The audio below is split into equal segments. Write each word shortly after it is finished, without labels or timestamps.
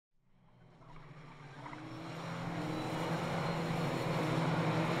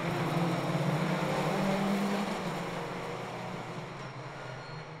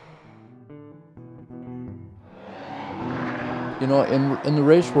You know, in the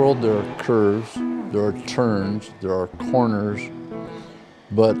race world, there are curves, there are turns, there are corners,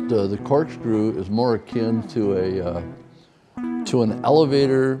 but the corkscrew is more akin to an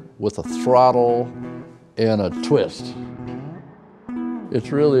elevator with a throttle and a twist.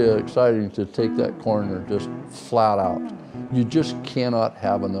 It's really exciting to take that corner just flat out. You just cannot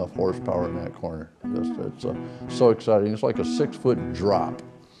have enough horsepower in that corner. It's so exciting. It's like a 6-foot drop.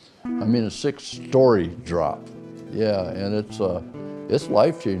 I mean, a 6-story drop. Yeah, and it's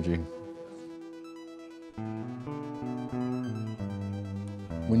life-changing.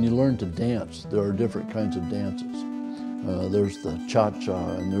 When you learn to dance, there are different kinds of dances. There's the cha-cha,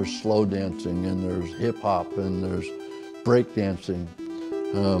 and there's slow dancing, and there's hip-hop, and there's break dancing.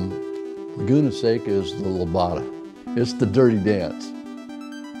 Laguna Seca is the lambada. It's the dirty dance.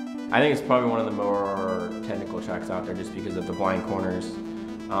 I think it's probably one of the more technical tracks out there just because of the blind corners,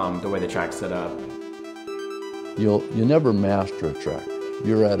 the way the track's set up. You never master a track.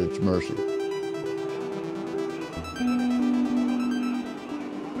 You're at its mercy.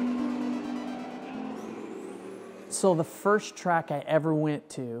 So the first track I ever went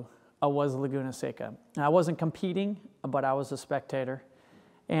to was Laguna Seca. I wasn't competing, but I was a spectator.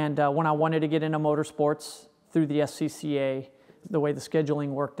 And when I wanted to get into motorsports through the SCCA, the way the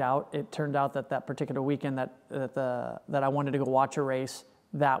scheduling worked out, it turned out that that particular weekend that I wanted to go watch a race,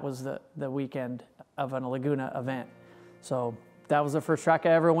 that was the weekend of a Laguna event. So that was the first track I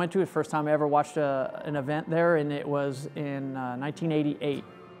ever went to, the first time I ever watched an event there, and it was in 1988.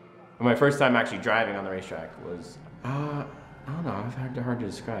 My first time actually driving on the racetrack was, I don't know, it's hard to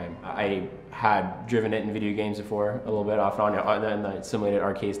describe. I had driven it in video games before, a little bit off and on, and the simulated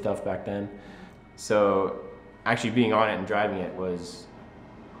arcade stuff back then. So actually being on it and driving it was,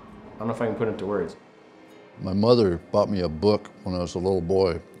 I don't know if I can put it into words. My mother bought me a book when I was a little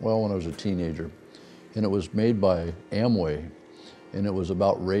boy, well, when I was a teenager, and it was made by Amway, and it was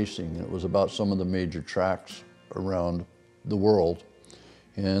about racing. It was about some of the major tracks around the world.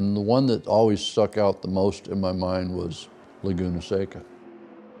 And the one that always stuck out the most in my mind was Laguna Seca.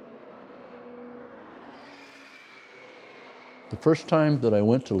 The first time that I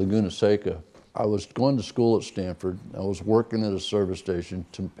went to Laguna Seca, I was going to school at Stanford. I was working at a service station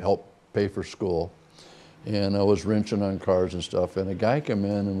to help pay for school. And I was wrenching on cars and stuff. And a guy came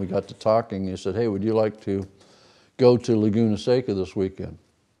in and we got to talking. He said, "Hey, would you like to go to Laguna Seca this weekend?"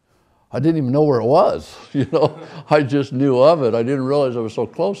 I didn't even know where it was, you know. I just knew of it. I didn't realize I was so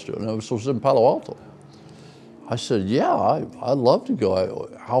close to it. And I was in Palo Alto. I said, "Yeah, I'd love to go.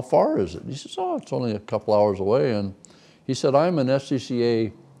 How far is it?" He says, "Oh, it's only a couple hours away." And he said, "I'm an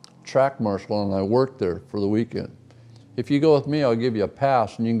SCCA track marshal and I work there for the weekend. If you go with me, I'll give you a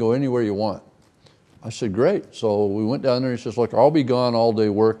pass and you can go anywhere you want." I said, "Great." So we went down there. He says, "Look, I'll be gone all day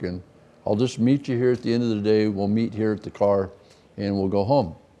working. I'll just meet you here at the end of the day. We'll meet here at the car and we'll go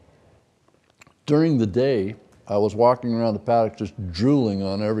home." During the day, I was walking around the paddock just drooling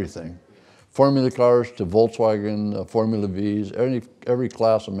on everything. Formula cars to Volkswagen, Formula Vs, every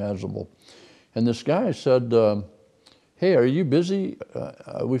class imaginable. And this guy said, "Hey, are you busy?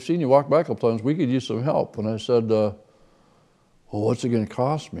 We've seen you walk by a couple times. We could use some help." And I said, "Well, what's it going to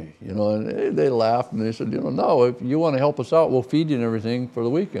cost me?" You know, and they laughed and they said, "No, if you want to help us out, we'll feed you and everything for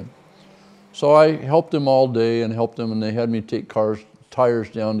the weekend." So I helped them all day and helped them, and they had me take tires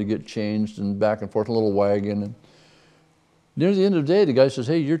down to get changed and back and forth, a little wagon. And near the end of the day, the guy says,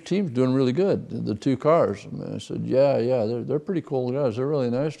 "Hey, your team's doing really good, the 2 cars." And I said, yeah, they're pretty cool guys. They're really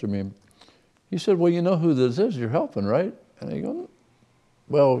nice to me." He said, "Well, you know who this is? You're helping, right?" And I go,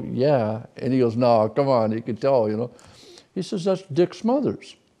 "Well, yeah." And he goes, "No, come on, you can tell, you know." He says, "That's Dick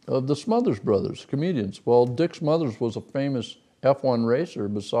Smothers of the Smothers Brothers, comedians." Well, Dick Smothers was a famous F1 racer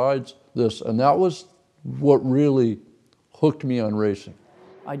besides this, and that was what really hooked me on racing.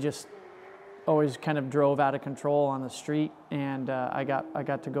 I just always kind of drove out of control on the street, and I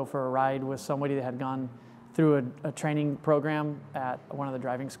got to go for a ride with somebody that had gone through a training program at one of the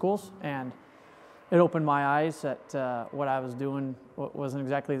driving schools, and it opened my eyes that what I was doing wasn't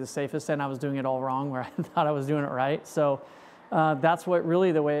exactly the safest, and I was doing it all wrong where I thought I was doing it right. So that's what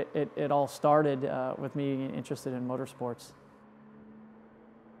really the way it all started with me being interested in motorsports.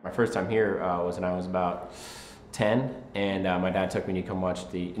 My first time here was when I was about 10, and my dad took me to come watch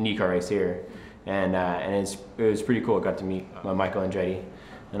the IndyCar race here, and it was pretty cool. I got to meet Michael Andretti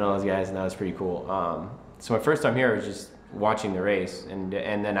and all those guys, and that was pretty cool. So my first time here was just watching the race, and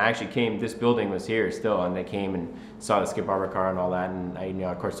then I actually came. This building was here still, and I came and saw the Skip Barber car and all that, and I,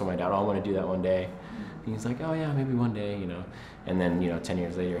 of course, told my dad, "Oh, I want to do that one day." And he's like, "Oh yeah, maybe one day," you know. And then 10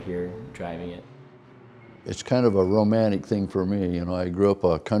 years later, here driving it. It's kind of a romantic thing for me. You know, I grew up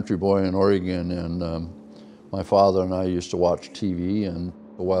a country boy in Oregon, and My father and I used to watch TV, and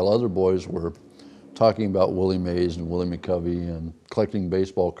while other boys were talking about Willie Mays and Willie McCovey and collecting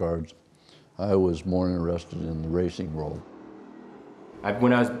baseball cards, I was more interested in the racing world.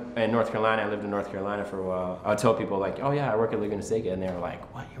 When I was in North Carolina, I lived in North Carolina for a while, I would tell people like, oh yeah, I work at Laguna Seca, and they were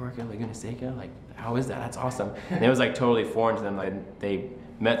like, what, you work at Laguna Seca? Like, how is that? That's awesome. And it was like totally foreign to them. Like, they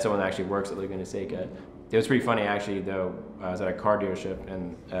met someone that actually works at Laguna Seca. It was pretty funny actually though. I was at a car dealership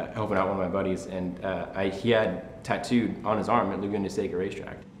and helping out one of my buddies, and he had tattooed on his arm at Laguna Seca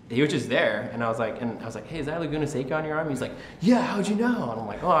racetrack. He was just there, and I was like, hey, is that Laguna Seca on your arm? He's like, yeah, how'd you know? And I'm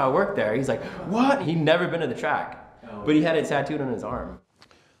like, oh, I work there. He's like, what? He'd never been to the track. But he had it tattooed on his arm.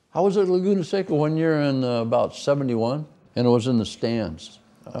 I was at Laguna Seca one year in about '71, and I was in the stands.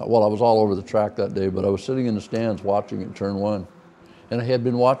 Well, I was all over the track that day, but I was sitting in the stands watching it turn one. And I had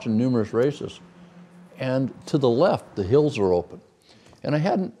been watching numerous races. And to the left, the hills were open. And I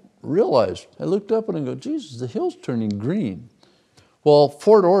hadn't realized. I looked up and I go, Jesus, the hill's turning green. Well,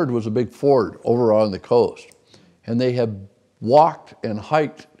 Fort Ord was a big fort over on the coast. And they had walked and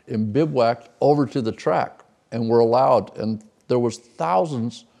hiked and bivouacked over to the track and were allowed. And there was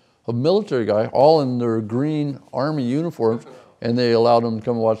thousands of military guys, all in their green Army uniforms, and they allowed them to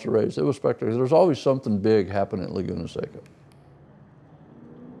come watch the race. It was spectacular. There's always something big happening at Laguna Seca.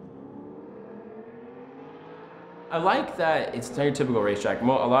 I like that it's not your typical racetrack. A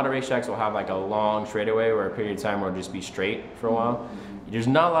lot of racetracks will have like a long straightaway where a period of time will just be straight for a while. There's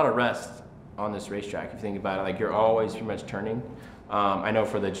not a lot of rest on this racetrack if you think about it. Like, you're always pretty much turning. I know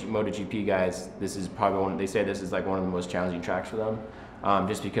for the MotoGP guys, this is probably they say this is like one of the most challenging tracks for them,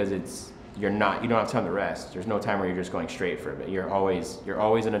 just because you don't have time to rest. There's no time where you're just going straight for a bit. You're always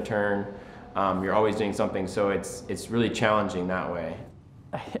in a turn. You're always doing something, so it's really challenging that way.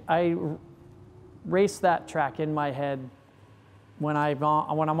 I race that track in my head when I'm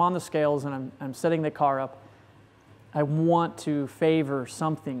on the scales and I'm setting the car up. I want to favor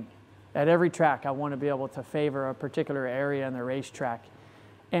something. At every track, I want to be able to favor a particular area in the racetrack.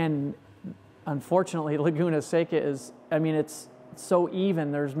 And unfortunately, Laguna Seca is, it's so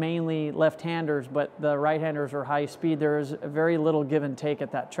even. There's mainly left-handers, but the right-handers are high speed. There is very little give and take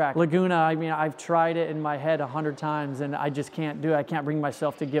at that track. Laguna, I've tried it in my head 100 times, and I just can't do it. I can't bring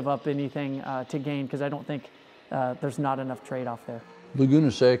myself to give up anything to gain, because I don't think there's not enough trade-off there. Laguna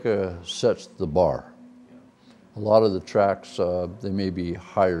Seca sets the bar. A lot of the tracks, they may be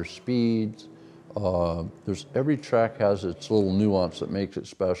higher speeds. Every track has its little nuance that makes it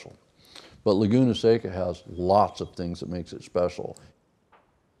special. But Laguna Seca has lots of things that makes it special.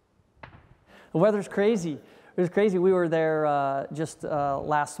 The weather's crazy. It was crazy. We were there just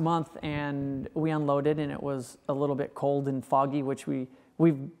last month, and we unloaded, and it was a little bit cold and foggy, which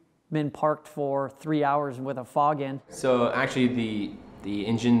we've been parked for 3 hours with a fog in. So actually the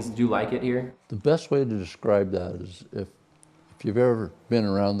engines do like it here. The best way to describe that is if you've ever been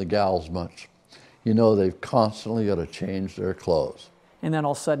around the gals much, you know they've constantly got to change their clothes. And then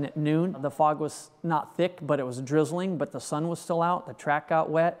all of a sudden at noon, the fog was not thick, but it was drizzling, but the sun was still out, the track got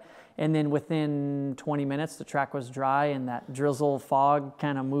wet, and then within 20 minutes the track was dry and that drizzle fog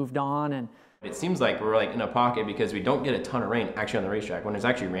kind of moved on. And it seems like we're like in a pocket because we don't get a ton of rain actually on the racetrack. When it's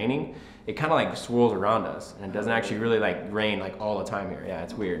actually raining, it kind of like swirls around us, and it doesn't actually really like rain like all the time here. Yeah,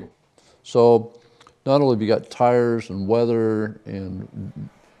 it's weird. So not only have you got tires and weather, and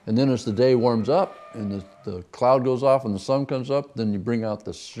then as the day warms up and the cloud goes off and the sun comes up, then you bring out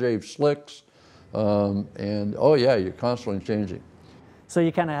the shaved slicks, and oh yeah, you're constantly changing. So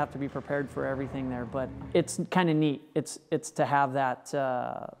you kind of have to be prepared for everything there, but it's kind of neat. It's to have that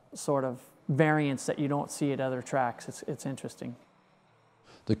sort of variance that you don't see at other tracks. It's interesting.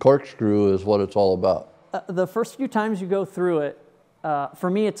 The corkscrew is what it's all about. The first few times you go through it, for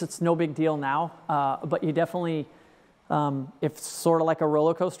me it's no big deal now, but you definitely, it's sort of like a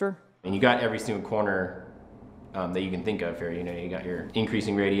roller coaster. And you got every single corner that you can think of here. You know, you got your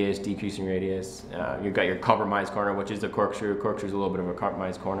increasing radius, decreasing radius. You've got your compromised corner, which is the corkscrew. Corkscrew is a little bit of a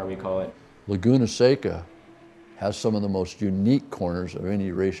compromised corner, we call it. Laguna Seca has some of the most unique corners of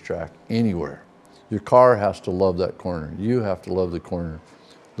any racetrack anywhere. Your car has to love that corner. You have to love the corner.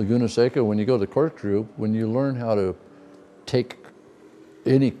 Laguna Seca, when you go to corkscrew, when you learn how to take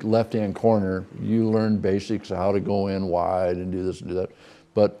any left-hand corner, you learn basics of how to go in wide and do this and do that.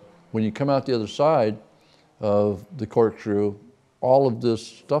 But when you come out the other side of the corkscrew, all of this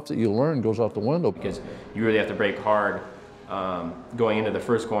stuff that you learn goes out the window. Because you really have to brake hard going into the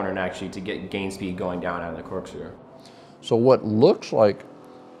first corner and actually to gain speed going down out of the corkscrew. So what looks like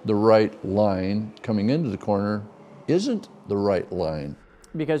the right line coming into the corner isn't the right line.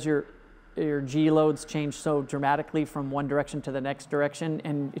 Because you're your G loads change so dramatically from one direction to the next direction,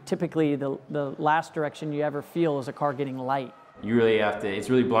 and typically the last direction you ever feel is a car getting light. You really have to, it's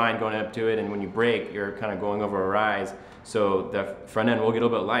really blind going up to it, and when you brake, you're kind of going over a rise, so the front end will get a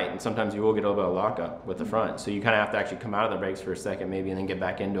little bit light, and sometimes you will get a little bit of lockup with the front, so you kind of have to actually come out of the brakes for a second maybe and then get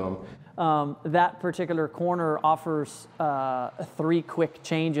back into them. That particular corner offers 3 quick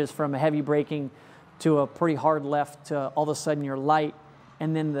changes from a heavy braking to a pretty hard left to all of a sudden you're light,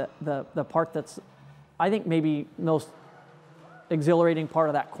 and then the part that's, I think maybe most exhilarating part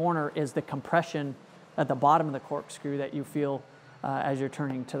of that corner is the compression at the bottom of the corkscrew that you feel as you're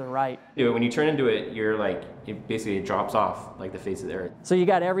turning to the right. Yeah, when you turn into it, you're like, it basically drops off like the face of the earth. So you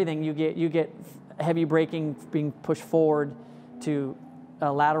got everything. You get heavy braking being pushed forward, to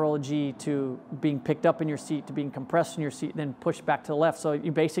a lateral G, to being picked up in your seat, to being compressed in your seat, then pushed back to the left. So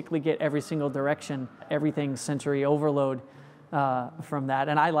you basically get every single direction, everything sensory overload from that,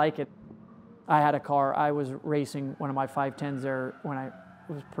 and I like it. I had a car, I was racing one of my 510s there when I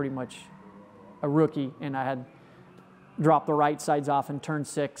was pretty much a rookie, and I had dropped the right sides off in turn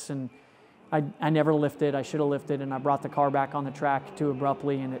 6, and I never lifted. I should have lifted, and I brought the car back on the track too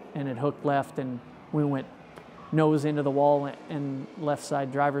abruptly, and it hooked left, and we went nose into the wall and left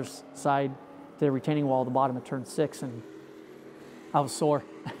side, driver's side, to the retaining wall at the bottom of turn 6, and I was sore.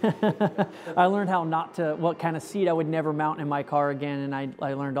 I learned how not to, what kind of seat I would never mount in my car again, and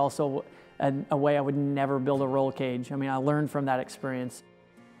I learned also a way I would never build a roll cage. I mean, I learned from that experience.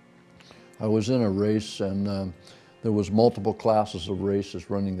 I was in a race, and there was multiple classes of races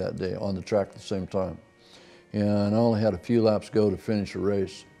running that day on the track at the same time. And I only had a few laps go to finish a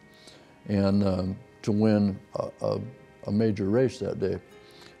race and to win a major race that day.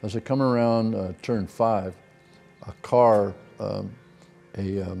 As I come around turn 5, a car,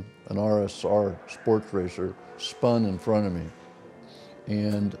 an RSR sports racer, spun in front of me.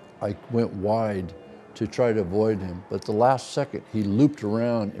 And I went wide to try to avoid him, but the last second he looped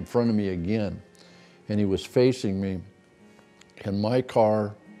around in front of me again, and he was facing me, and my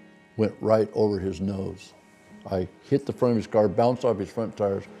car went right over his nose. I hit the front of his car, bounced off his front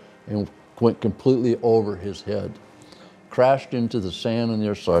tires, and went completely over his head. Crashed into the sand on the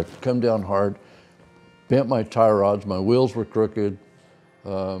other side, come down hard, bent my tire rods, my wheels were crooked.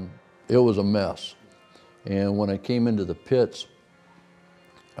 It was a mess. And when I came into the pits,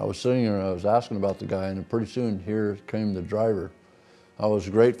 I was sitting there and I was asking about the guy, and pretty soon here came the driver. I was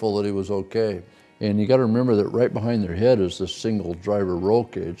grateful that he was okay. And you got to remember that right behind their head is this single driver roll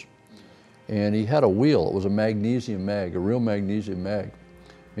cage. And he had a wheel. It was a magnesium mag, a real magnesium mag.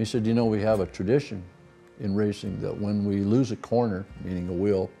 And he said, you know, we have a tradition in racing that when we lose a corner, meaning a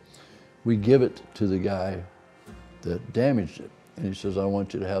wheel, we give it to the guy that damaged it. And he says, I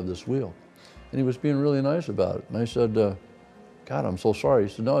want you to have this wheel. And he was being really nice about it. And I said, God, I'm so sorry. He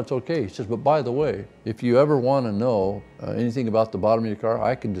said, no, it's okay. He says, but by the way, if you ever want to know anything about the bottom of your car,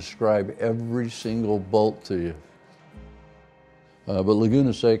 I can describe every single bolt to you. But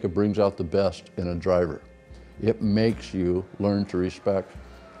Laguna Seca brings out the best in a driver. It makes you learn to respect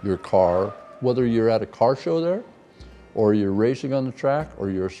your car, whether you're at a car show there, or you're racing on the track, or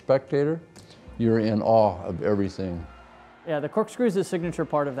you're a spectator, you're in awe of everything. Yeah, the corkscrew is a signature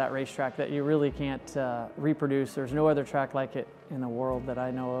part of that racetrack that you really can't reproduce. There's no other track like it in the world that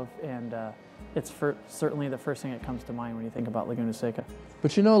I know of, and it's certainly the first thing that comes to mind when you think about Laguna Seca.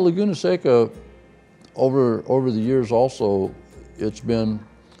 But you know, Laguna Seca, over the years also, it's been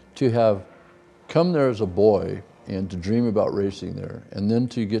to have come there as a boy and to dream about racing there, and then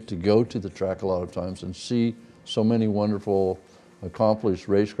to get to go to the track a lot of times and see so many wonderful, accomplished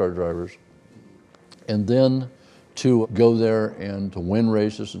race car drivers, and then to go there and to win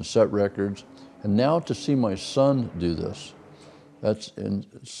races and set records, and now to see my son do this. That's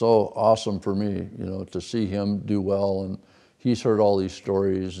so awesome for me, you know, to see him do well, and he's heard all these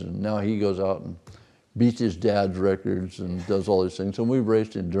stories, and now he goes out and beats his dad's records and does all these things. And we've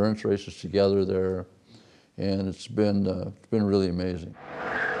raced endurance races together there, and it's been really amazing.